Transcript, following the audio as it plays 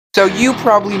So you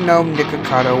probably know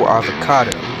Nickocado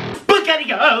Avocado.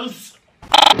 Spaghettios!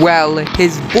 Well,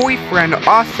 his boyfriend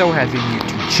also has a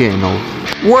YouTube channel.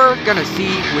 We're gonna see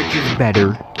which is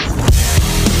better.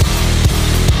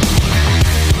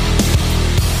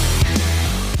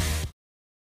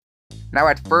 Now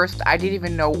at first, I didn't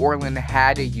even know Orland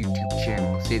had a YouTube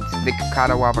channel, since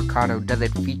Nickocado Avocado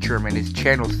doesn't feature him in his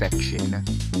channel section.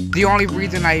 The only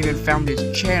reason I even found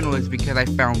his channel is because I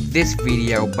found this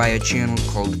video by a channel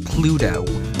called Pluto.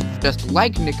 Just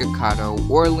like Nickocado,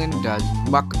 Orland does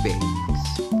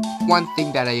mukbangs. One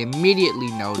thing that I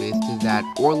immediately noticed is that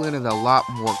Orland is a lot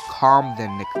more calm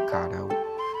than Nickocado.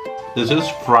 This is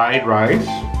fried rice,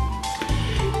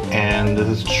 and this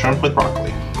is shrimp with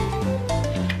broccoli.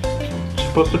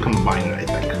 Supposed to combine it, I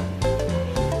think.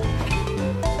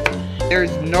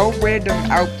 There's no random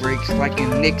outbreaks like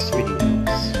in Nick's videos.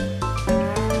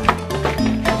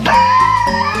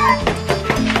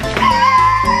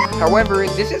 However,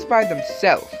 this is by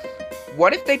themselves.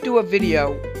 What if they do a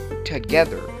video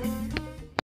together?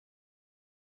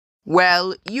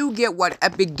 Well, you get what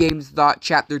Epic Games thought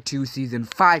Chapter 2 Season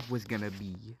 5 was gonna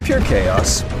be. Pure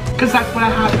chaos. Cause that's what I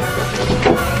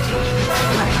have.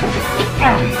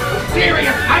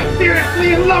 Serious! I'm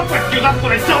seriously in love with you! That's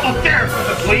what I tell the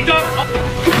therapist, Lisa!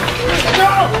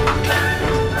 No!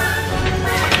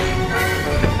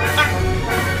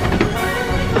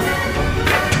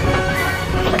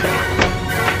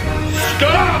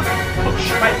 Stop!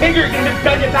 My fingers can just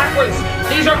bend it backwards!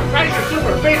 These are precious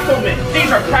super face movements!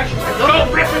 These are precious!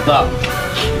 Go precious! Stop!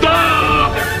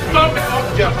 Stop! Stop it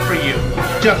all just for you!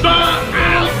 Just stop!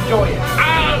 I'll enjoy it!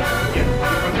 I'll...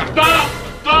 Stop!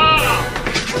 Stop!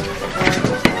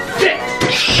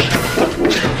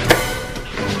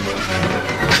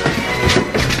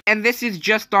 And this is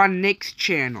just on Nick's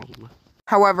channel.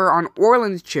 However, on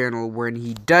Orland's channel, when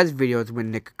he does videos with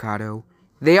Nickocado,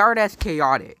 they aren't as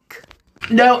chaotic.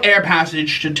 No air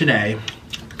passage to today.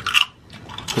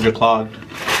 Because you're clogged.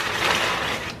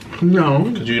 No.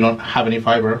 Because you don't have any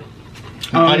fiber.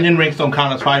 Onion rings don't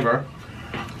count as fiber.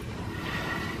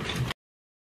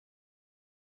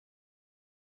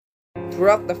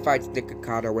 Throughout the fights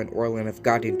Nickocado and Orland have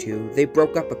got into, they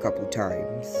broke up a couple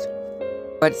times.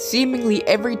 But seemingly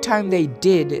every time they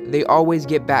did, they always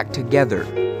get back together.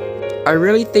 I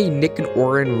really think Nick and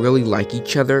Orland really like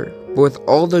each other, but with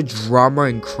all the drama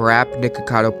and crap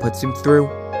Nickocado puts him through,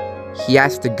 he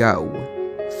has to go.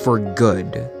 For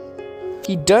good.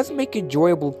 He does make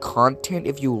enjoyable content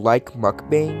if you like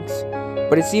mukbangs,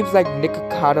 but it seems like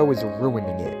Nickocado is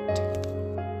ruining it.